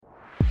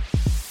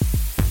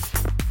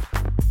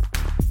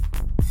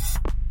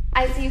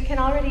As you can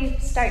already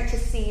start to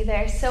see,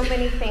 there are so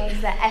many things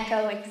that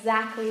echo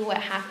exactly what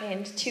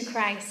happened to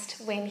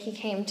Christ when he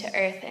came to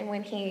earth and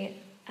when he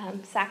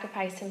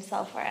sacrificed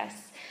himself for us.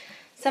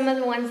 Some of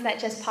the ones that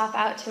just pop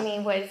out to me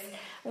was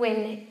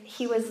when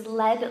he was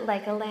led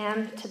like a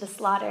lamb to the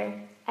slaughter,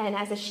 and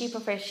as a sheep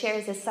of earth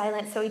shares his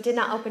silence, so he did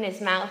not open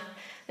his mouth.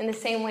 In the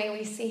same way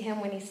we see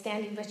him when he's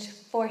standing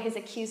before his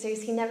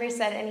accusers, he never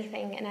said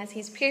anything, and as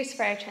he's pierced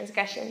for our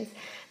transgressions,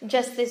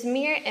 just this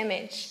mere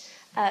image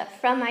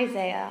from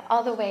Isaiah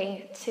all the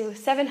way to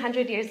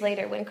 700 years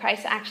later when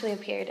Christ actually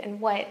appeared and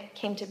what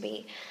came to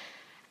be.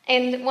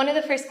 And one of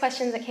the first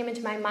questions that came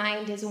into my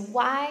mind is,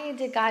 why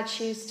did God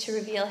choose to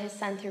reveal his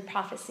son through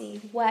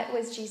prophecy? What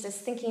was Jesus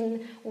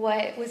thinking?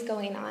 What was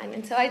going on?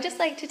 And so I'd just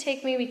like to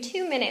take maybe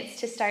 2 minutes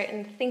to start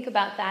and think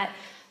about that.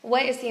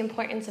 What is the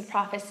importance of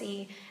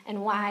prophecy,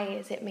 and why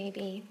is it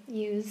maybe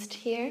used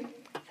here?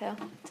 So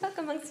talk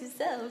amongst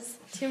yourselves.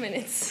 2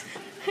 minutes.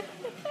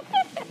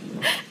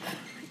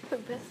 The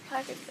best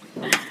part is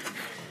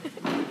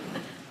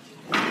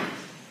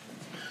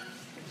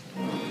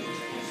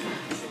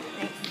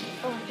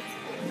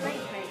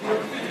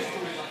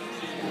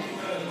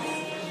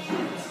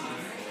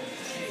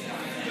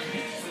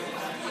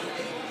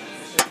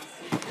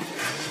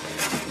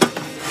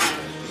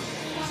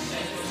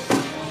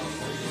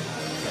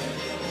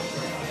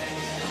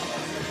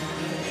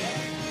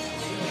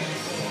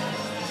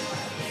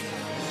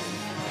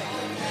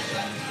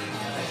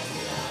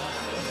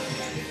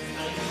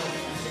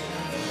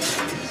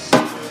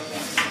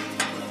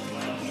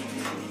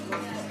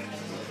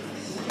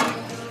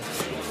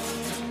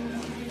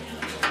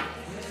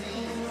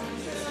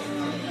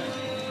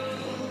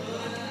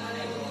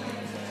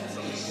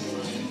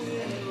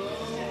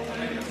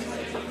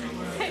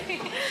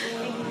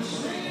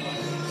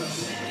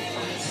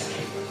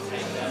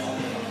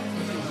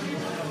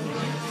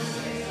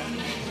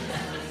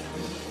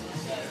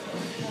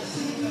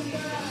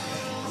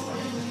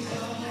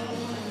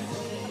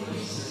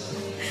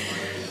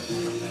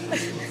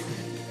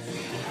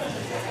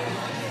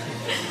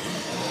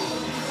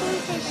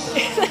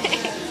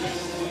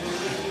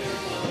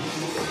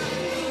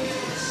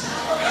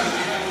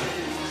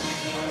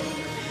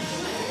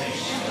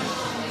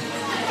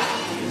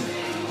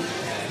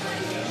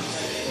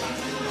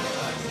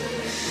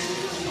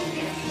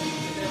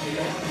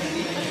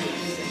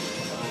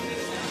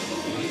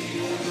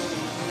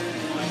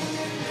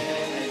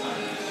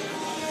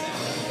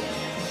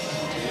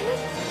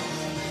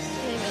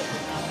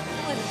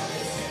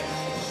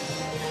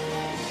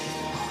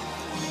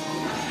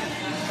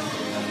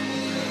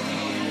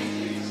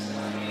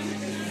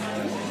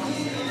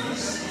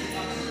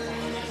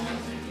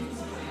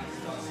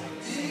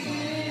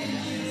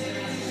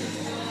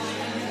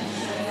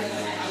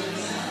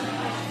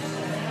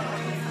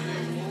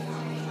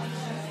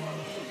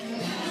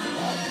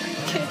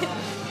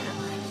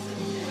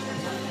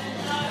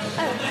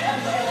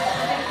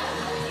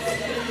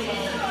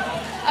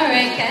all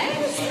right,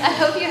 guys. I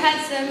hope you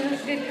had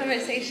some good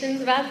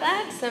conversations about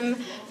that.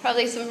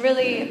 Probably some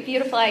really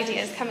beautiful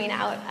ideas coming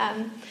out.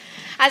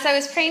 As I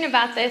was praying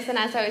about this and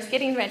as I was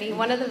getting ready,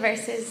 one of the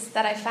verses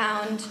that I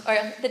found,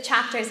 or the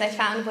chapters I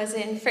found, was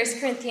in 1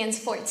 Corinthians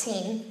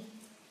 14.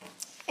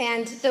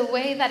 And the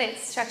way that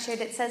it's structured,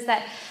 it says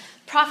that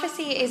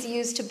prophecy is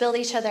used to build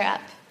each other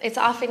up. It's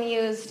often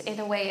used in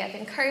a way of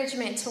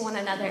encouragement to one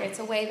another. It's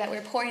a way that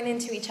we're pouring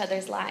into each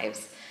other's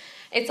lives.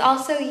 It's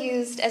also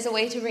used as a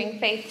way to bring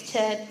faith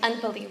to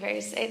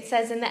unbelievers. It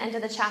says in the end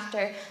of the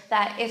chapter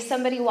that if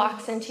somebody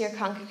walks into your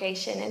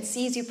congregation and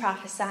sees you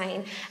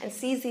prophesying and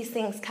sees these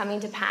things coming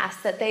to pass,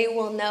 that they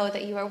will know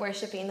that you are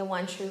worshiping the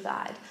one true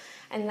God.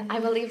 And I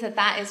believe that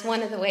that is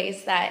one of the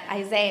ways that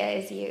Isaiah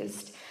is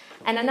used.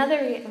 And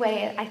another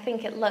way I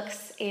think it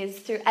looks is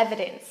through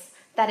evidence,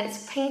 that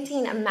it's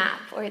painting a map,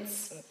 or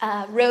it's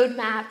a road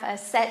map, a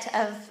set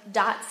of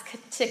dots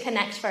to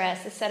connect for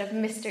us, a set of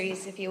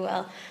mysteries, if you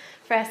will,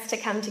 for us to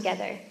come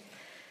together.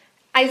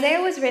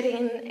 Isaiah was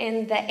written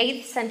in the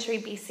 8th century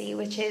BC,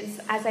 which is,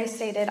 as I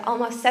stated,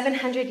 almost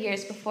 700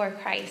 years before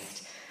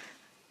Christ.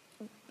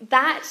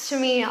 That, to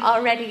me,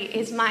 already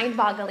is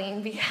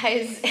mind-boggling,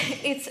 because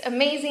it's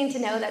amazing to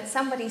know that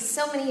somebody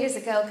so many years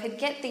ago could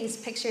get these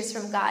pictures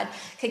from God,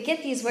 could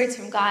get these words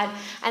from God,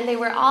 and they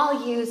were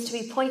all used to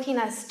be pointing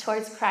us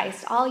towards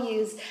Christ, all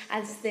used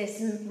as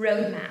this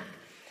roadmap.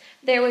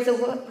 There was a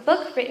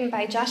book written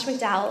by Josh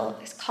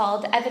McDowell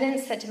called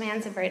Evidence That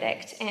Demands a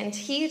Verdict, and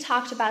he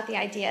talked about the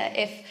idea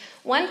if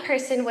one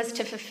person was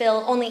to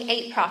fulfill only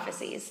 8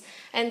 prophecies,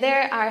 and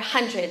there are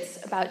hundreds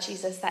about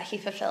Jesus that he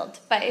fulfilled,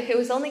 but if it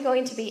was only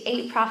going to be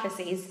 8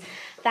 prophecies,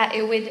 that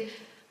it would,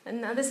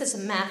 now this is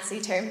a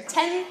mathsy term,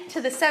 10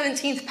 to the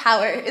 17th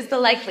power is the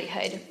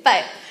likelihood,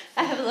 but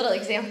I have a little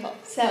example.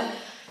 So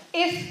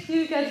if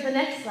you go to the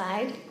next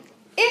slide,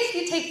 if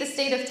you take the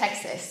state of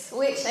Texas,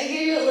 which I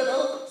gave you a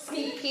little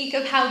sneak peek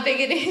of how big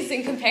it is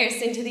in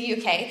comparison to the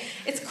UK,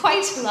 it's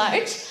quite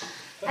large.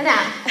 And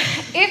now,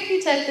 if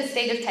you took the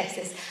state of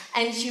Texas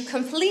and you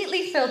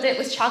completely filled it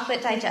with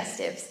chocolate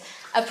digestives,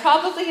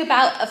 probably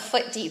about a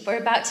foot deep or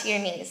about to your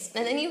knees.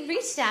 And then you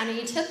reached down and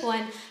you took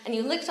one and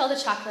you licked all the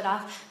chocolate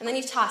off, and then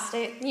you tossed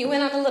it, and you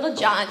went on a little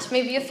jaunt,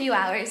 maybe a few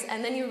hours,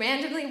 and then you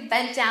randomly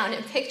bent down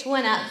and picked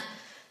one up.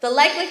 The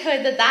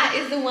likelihood that that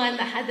is the one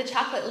that had the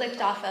chocolate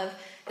licked off of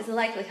is the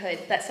likelihood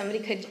that somebody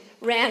could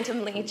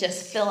randomly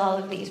just fill all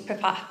of these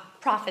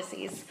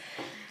prophecies.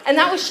 And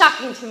that was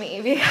shocking to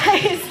me,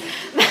 because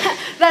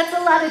that's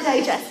a lot of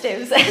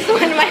digestives, as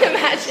one might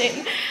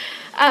imagine.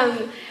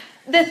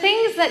 The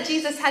things that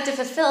Jesus had to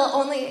fulfill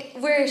only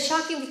were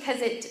shocking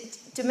because it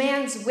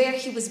demands where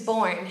he was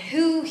born,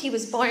 who he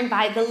was born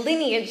by, the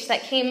lineage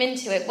that came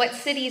into it, what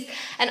cities,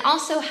 and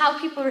also how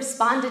people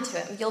responded to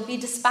him. You'll be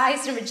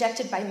despised and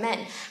rejected by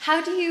men.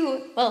 How do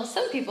you, well,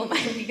 some people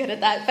might be good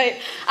at that, but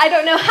I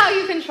don't know how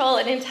you control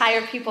an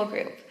entire people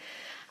group.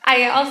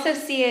 I also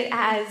see it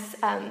as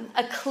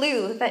a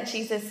clue that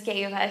Jesus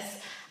gave us,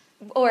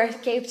 or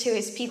gave to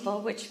his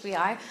people, which we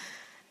are,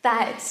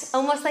 that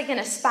almost like in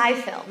a spy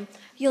film,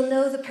 you'll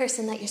know the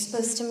person that you're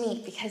supposed to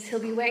meet because he'll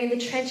be wearing the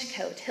trench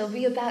coat. He'll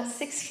be about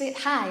 6 feet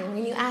high. And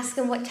when you ask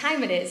him what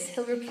time it is,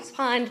 he'll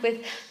respond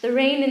with, "The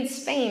rain in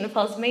Spain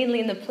falls mainly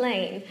in the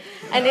plain."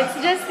 And it's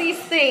just these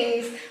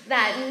things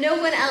that no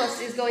one else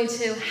is going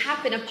to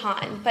happen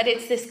upon, but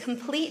it's this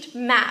complete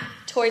map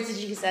towards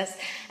Jesus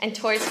and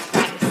towards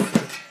Christ.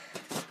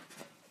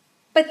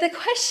 But the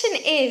question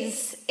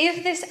is,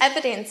 if this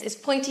evidence is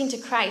pointing to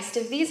Christ,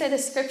 if these are the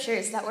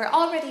scriptures that were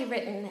already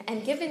written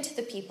and given to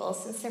the people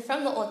since they're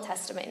from the Old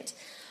Testament,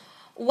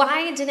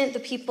 why didn't the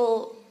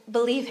people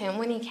believe him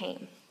when he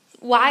came?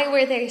 Why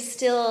were there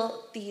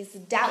still these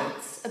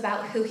doubts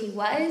about who he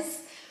was?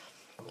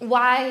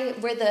 Why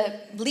were the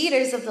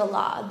leaders of the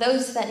law,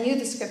 those that knew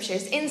the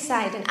scriptures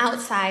inside and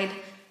outside,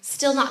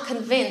 still not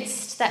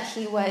convinced that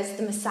he was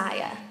the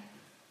Messiah?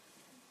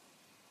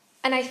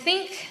 And I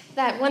think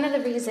that one of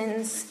the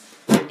reasons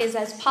is,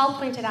 as Paul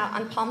pointed out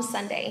on Palm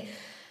Sunday,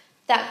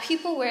 that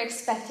people were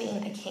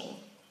expecting a king.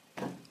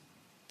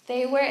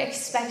 They were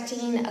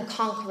expecting a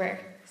conqueror.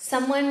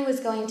 Someone was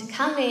going to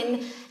come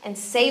in and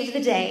save the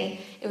day.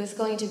 It was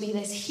going to be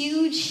this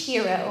huge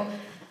hero,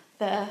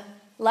 the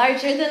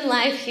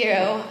larger-than-life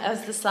hero,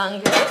 as the song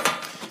goes.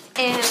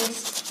 And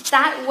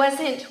that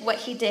wasn't what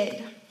he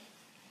did.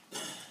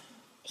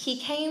 He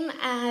came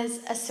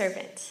as a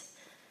servant.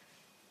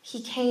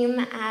 He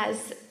came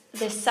as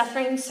this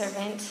suffering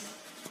servant,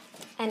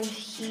 and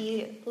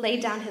he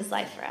laid down his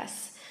life for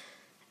us.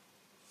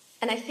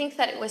 And I think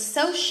that it was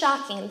so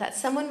shocking that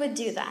someone would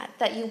do that,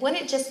 that you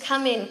wouldn't just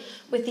come in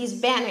with these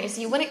banners,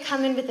 you wouldn't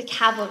come in with the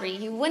cavalry,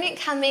 you wouldn't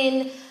come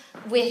in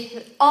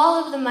with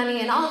all of the money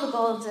and all the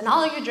gold and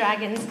all your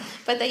dragons,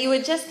 but that you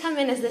would just come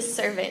in as this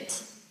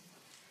servant.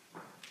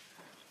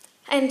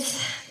 And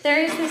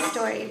there is this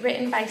story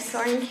written by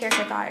Søren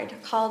Kierkegaard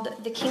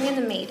called The King and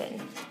the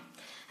Maiden.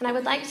 And I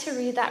would like to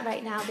read that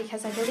right now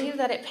because I believe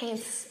that it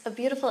paints a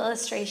beautiful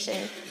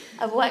illustration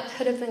of what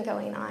could have been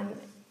going on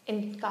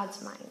in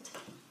God's mind.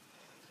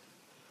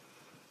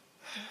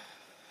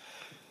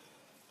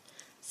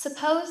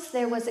 Suppose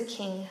there was a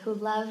king who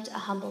loved a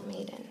humble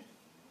maiden.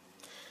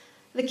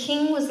 The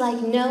king was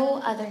like no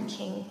other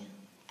king.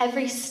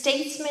 Every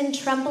statesman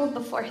trembled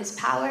before his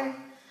power.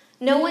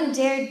 No one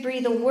dared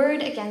breathe a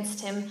word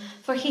against him,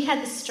 for he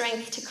had the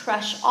strength to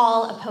crush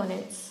all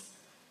opponents.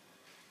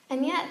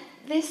 And yet,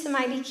 this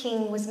mighty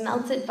king was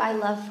melted by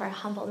love for a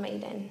humble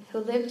maiden who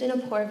lived in a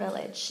poor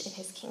village in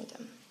his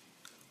kingdom.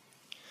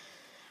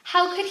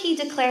 How could he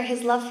declare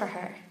his love for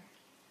her?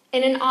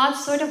 In an odd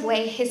sort of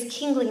way, his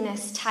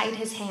kingliness tied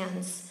his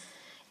hands.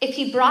 If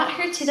he brought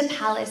her to the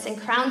palace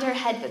and crowned her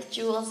head with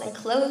jewels and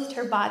clothed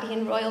her body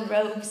in royal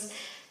robes,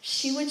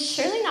 she would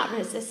surely not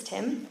resist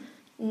him.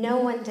 No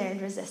one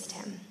dared resist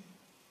him.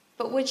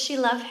 But would she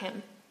love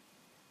him?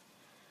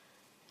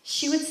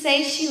 She would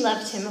say she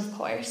loved him, of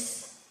course.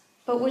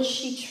 But would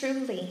she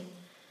truly?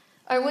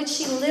 Or would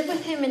she live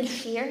with him in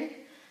fear,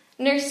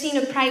 nursing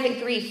a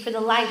private grief for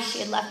the life she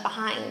had left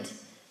behind?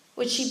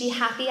 Would she be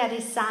happy at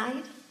his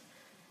side?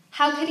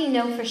 How could he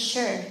know for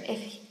sure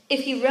if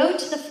he rode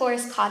to the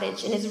forest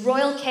cottage in his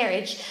royal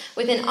carriage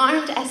with an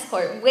armed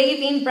escort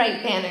waving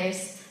bright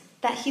banners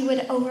that he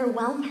would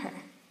overwhelm her?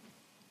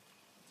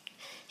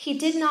 He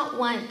did not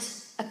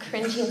want a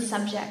cringing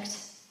subject.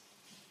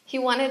 He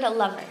wanted a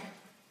lover,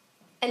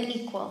 an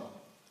equal.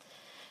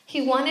 He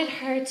wanted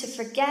her to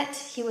forget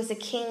he was a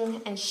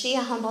king and she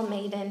a humble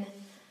maiden,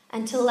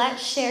 and to let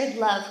shared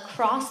love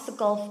cross the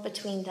gulf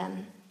between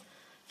them.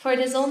 For it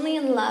is only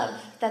in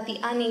love that the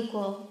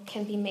unequal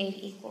can be made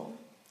equal.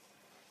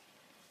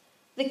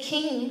 The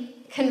king,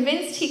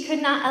 convinced he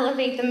could not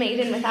elevate the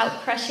maiden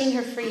without crushing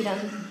her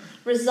freedom,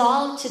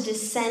 resolved to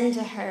descend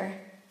to her.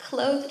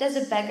 Clothed as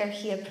a beggar,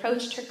 he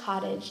approached her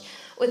cottage,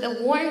 with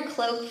a worn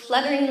cloak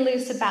fluttering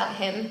loose about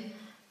him.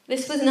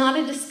 This was not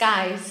a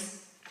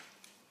disguise.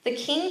 The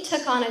king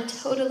took on a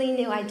totally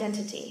new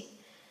identity.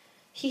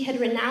 He had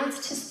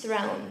renounced his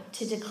throne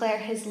to declare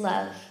his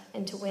love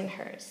and to win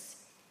hers.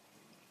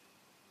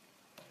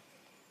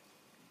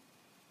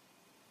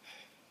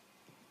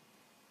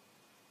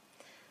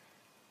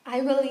 I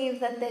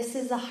believe that this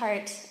is the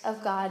heart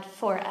of God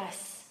for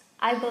us.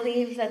 I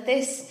believe that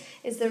this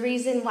is the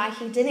reason why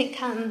he didn't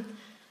come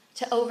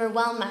to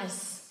overwhelm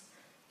us,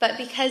 but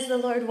because the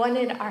Lord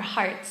wanted our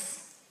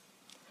hearts.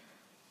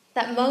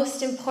 That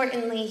most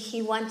importantly, he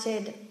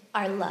wanted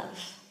our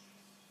love.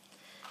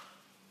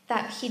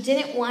 That he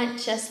didn't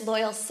want just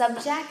loyal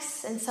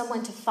subjects and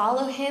someone to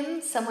follow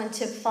him, someone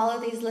to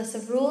follow these lists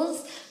of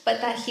rules,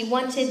 but that he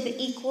wanted the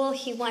equal,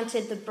 he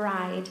wanted the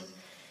bride.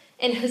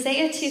 In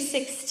Hosea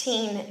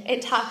 2:16,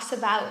 it talks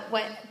about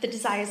what the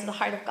desires of the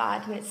heart of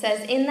God. And it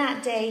says, "In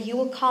that day you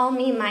will call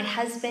me my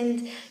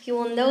husband. You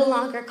will no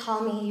longer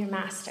call me your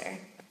master."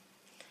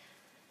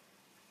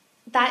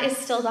 That is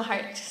still the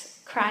heart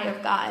cry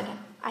of God.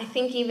 I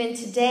think even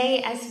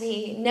today, as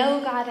we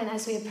know God and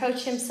as we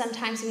approach him,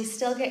 sometimes we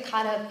still get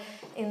caught up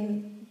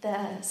in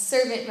the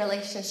servant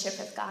relationship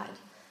with God.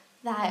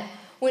 That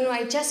when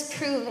I just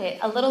prove it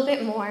a little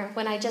bit more,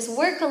 when I just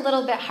work a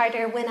little bit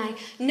harder, when I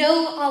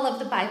know all of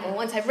the Bible,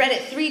 once I've read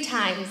it 3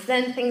 times,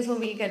 then things will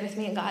be good with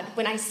me and God.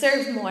 When I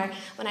serve more,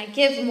 when I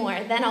give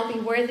more, then I'll be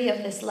worthy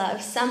of this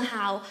love.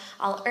 Somehow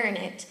I'll earn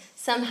it.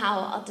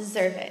 Somehow I'll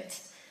deserve it.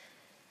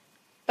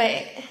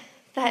 But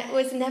that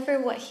was never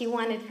what he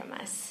wanted from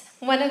us.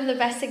 One of the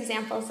best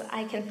examples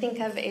I can think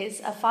of is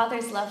a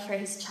father's love for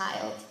his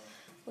child,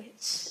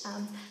 which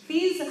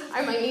these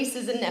are my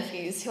nieces and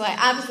nephews, who I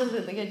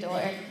absolutely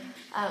adore.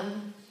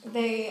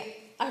 They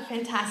are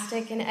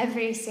fantastic in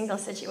every single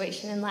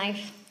situation in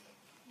life.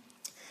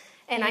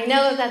 And I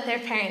know that their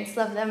parents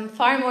love them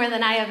far more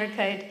than I ever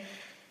could.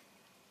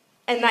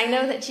 And I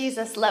know that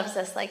Jesus loves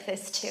us like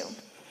this too.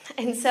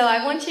 And so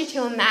I want you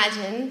to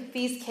imagine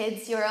these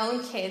kids, your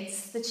own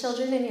kids, the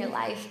children in your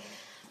life,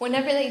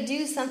 whenever they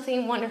do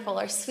something wonderful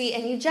or sweet,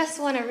 and you just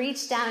want to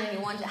reach down and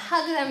you want to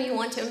hug them, you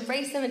want to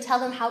embrace them and tell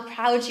them how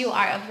proud you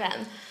are of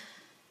them.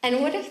 And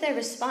what if their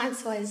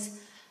response was,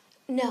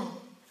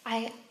 "No,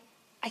 I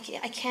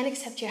can't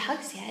accept your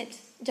hugs yet.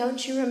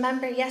 Don't you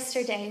remember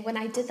yesterday when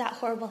I did that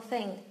horrible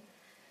thing?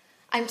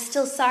 I'm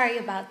still sorry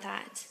about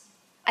that.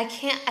 I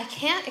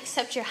can't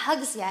accept your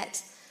hugs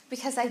yet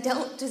because I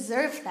don't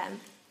deserve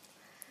them."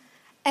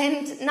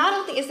 And not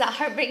only is that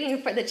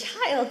heartbreaking for the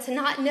child to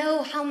not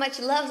know how much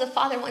love the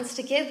father wants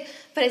to give,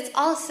 but it's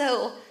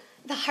also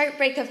the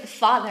heartbreak of the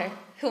father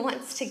who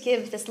wants to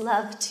give this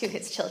love to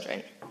his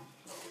children.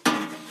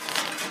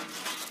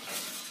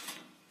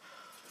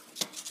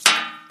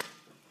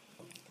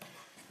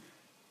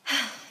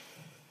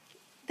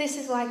 This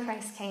is why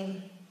Christ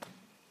came.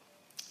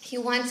 He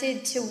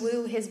wanted to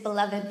woo his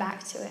beloved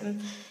back to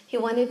him. He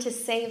wanted to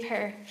save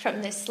her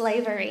from this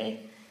slavery.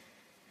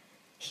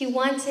 He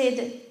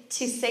wanted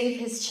to save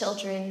his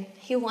children.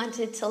 He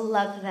wanted to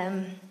love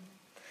them.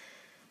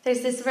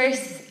 There's this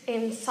verse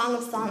in Song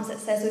of Psalms that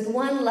says, "With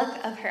one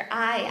look of her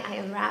eye, I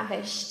am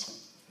ravished."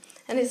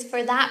 And it's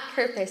for that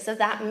purpose of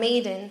that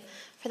maiden,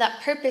 for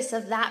that purpose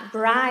of that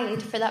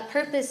bride, for that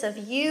purpose of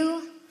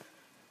you,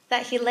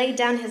 that he laid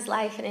down his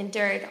life and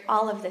endured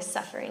all of this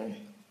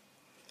suffering.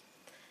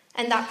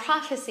 And that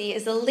prophecy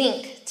is a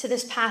link to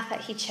this path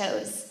that he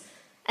chose.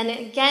 And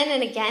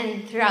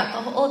again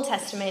throughout the Old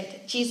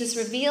Testament, Jesus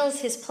reveals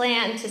his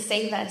plan to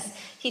save us.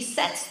 He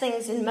sets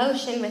things in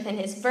motion within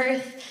his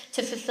birth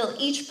to fulfill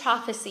each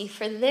prophecy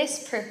for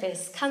this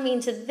purpose, coming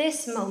to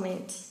this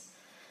moment.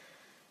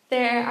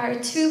 There are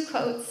 2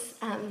 quotes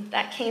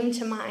that came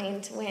to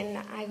mind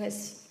when I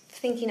was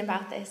thinking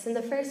about this. And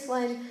the first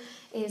one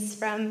is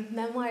from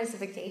Memoirs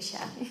of a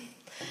Geisha.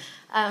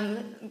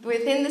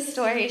 Within the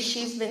story,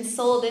 she's been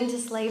sold into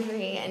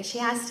slavery, and she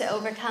has to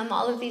overcome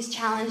all of these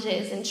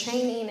challenges and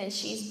training, and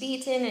she's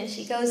beaten, and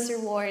she goes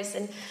through wars,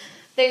 and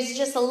there's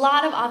just a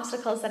lot of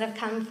obstacles that have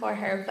come for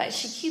her, but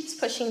she keeps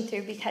pushing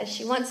through because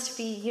she wants to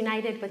be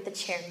united with the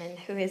chairman,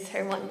 who is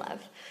her one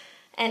love.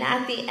 And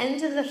at the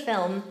end of the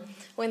film,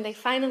 when they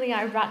finally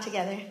are brought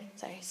together,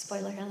 sorry,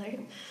 spoiler alert,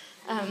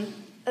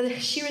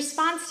 she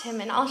responds to him,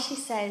 and all she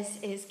says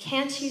is,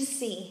 "Can't you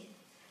see?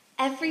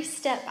 Every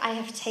step I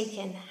have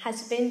taken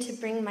has been to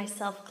bring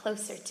myself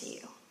closer to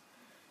you.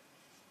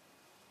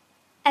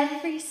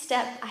 Every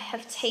step I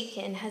have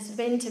taken has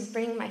been to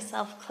bring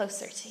myself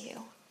closer to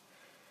you."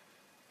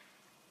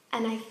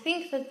 And I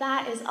think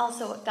that is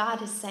also what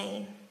God is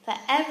saying,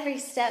 that every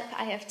step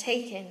I have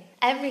taken,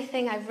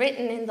 everything I've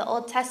written in the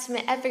Old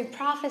Testament, every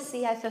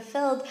prophecy I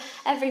fulfilled,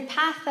 every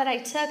path that I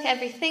took,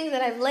 everything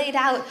that I've laid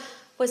out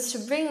was to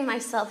bring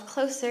myself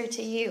closer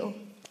to you.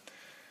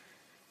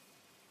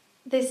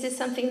 This is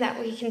something that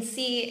we can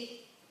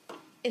see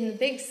in the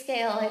big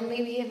scale and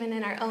maybe even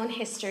in our own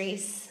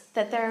histories,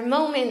 that there are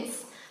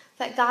moments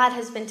that God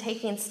has been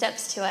taking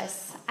steps to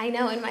us. I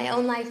know in my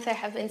own life there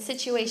have been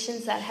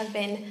situations that have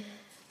been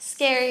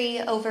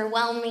scary,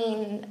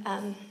 overwhelming,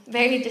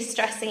 very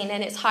distressing,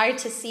 and it's hard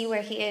to see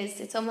where he is.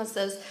 It's almost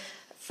those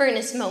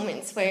furnace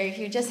moments where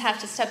you just have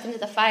to step into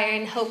the fire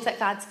and hope that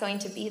God's going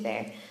to be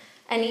there.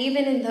 And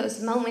even in those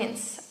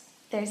moments,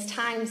 there's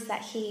times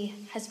that he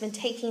has been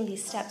taking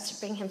these steps to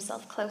bring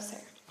himself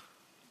closer.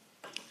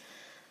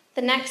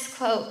 The next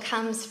quote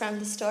comes from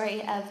the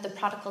story of the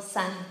prodigal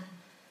son,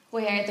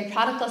 where the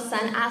prodigal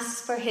son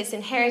asks for his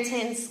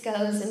inheritance,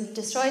 goes and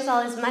destroys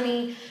all his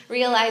money,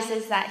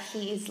 realizes that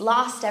he's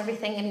lost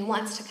everything and he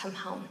wants to come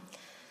home.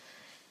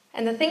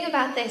 And the thing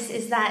about this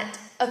is that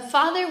a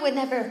father would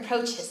never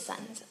approach his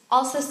sons.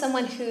 Also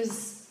someone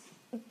who's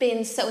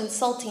been so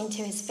insulting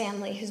to his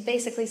family, who's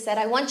basically said,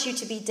 I want you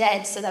to be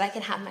dead so that I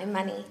can have my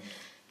money.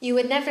 You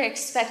would never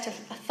expect a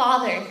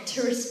father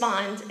to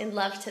respond in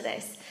love to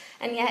this.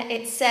 And yet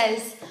it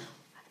says,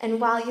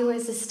 and while he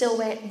was a still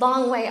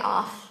long way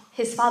off,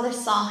 his father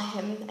saw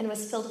him and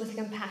was filled with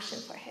compassion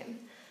for him.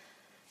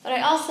 What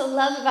I also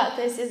love about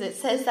this is it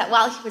says that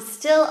while he was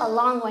still a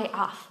long way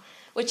off,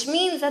 which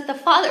means that the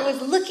father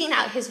was looking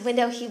out his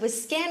window, he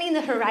was scanning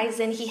the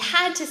horizon, he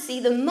had to see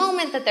the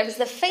moment that there was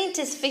the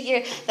faintest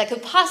figure that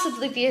could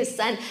possibly be his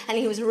son, and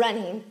he was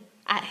running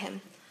at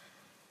him.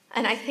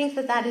 And I think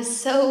that that is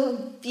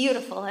so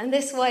beautiful, and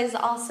this was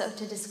also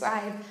to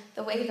describe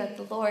the way that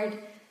the Lord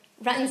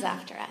runs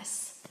after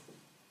us,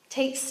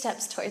 takes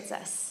steps towards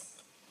us.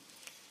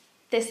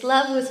 This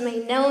love was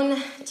made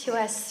known to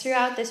us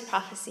throughout these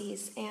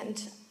prophecies,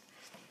 and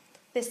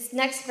this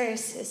next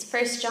verse is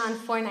 1 John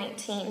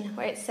 4:19,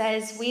 where it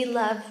says, we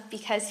love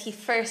because he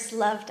first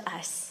loved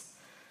us.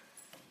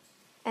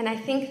 And I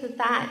think that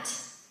that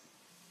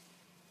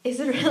is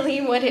really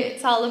what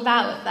it's all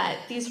about, that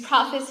these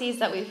prophecies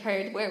that we've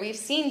heard, where we've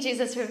seen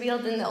Jesus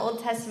revealed in the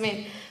Old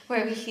Testament,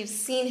 where we've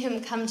seen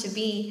him come to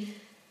be,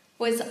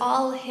 was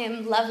all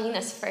him loving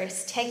us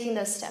first, taking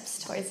those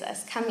steps towards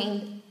us,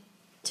 coming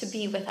to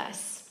be with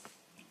us.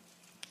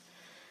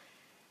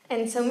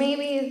 And so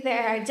maybe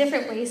there are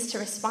different ways to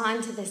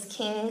respond to this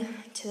king,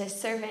 to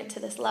this servant, to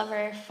this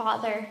lover,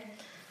 father.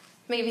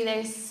 Maybe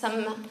there's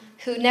some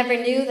who never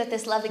knew that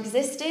this love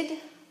existed,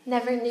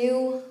 never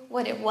knew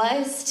what it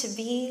was to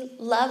be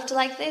loved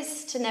like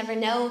this, to never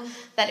know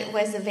that it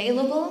was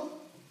available.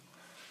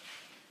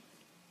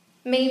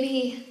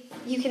 Maybe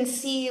you can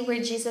see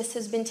where Jesus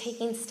has been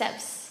taking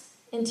steps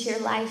into your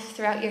life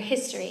throughout your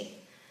history,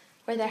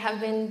 where there have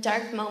been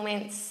dark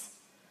moments,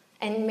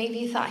 and maybe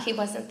you thought he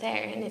wasn't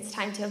there, and it's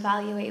time to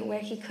evaluate where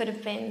he could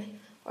have been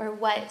or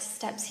what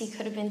steps he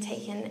could have been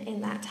taken in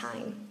that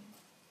time.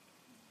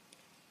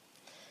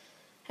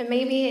 And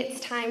maybe it's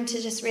time to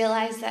just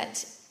realize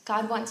that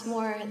God wants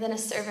more than a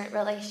servant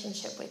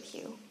relationship with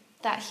you,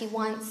 that he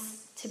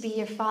wants to be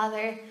your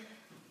father,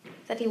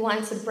 that he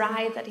wants a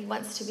bride, that he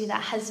wants to be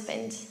that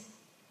husband.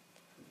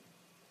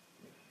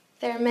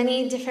 There are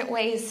many different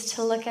ways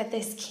to look at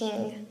this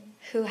king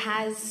who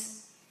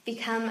has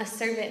become a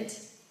servant,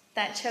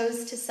 that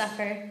chose to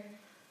suffer,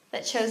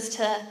 that chose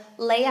to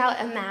lay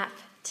out a map,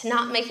 to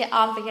not make it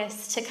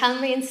obvious, to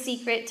come in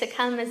secret, to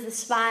come as a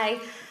spy,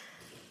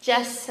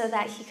 just so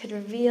that he could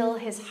reveal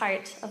his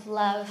heart of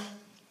love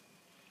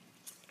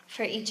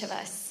for each of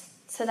us,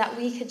 so that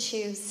we could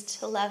choose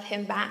to love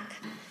him back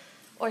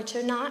or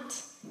to not.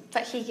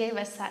 But he gave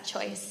us that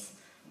choice,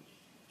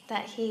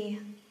 that he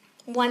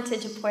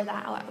wanted to pour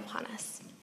that out upon us.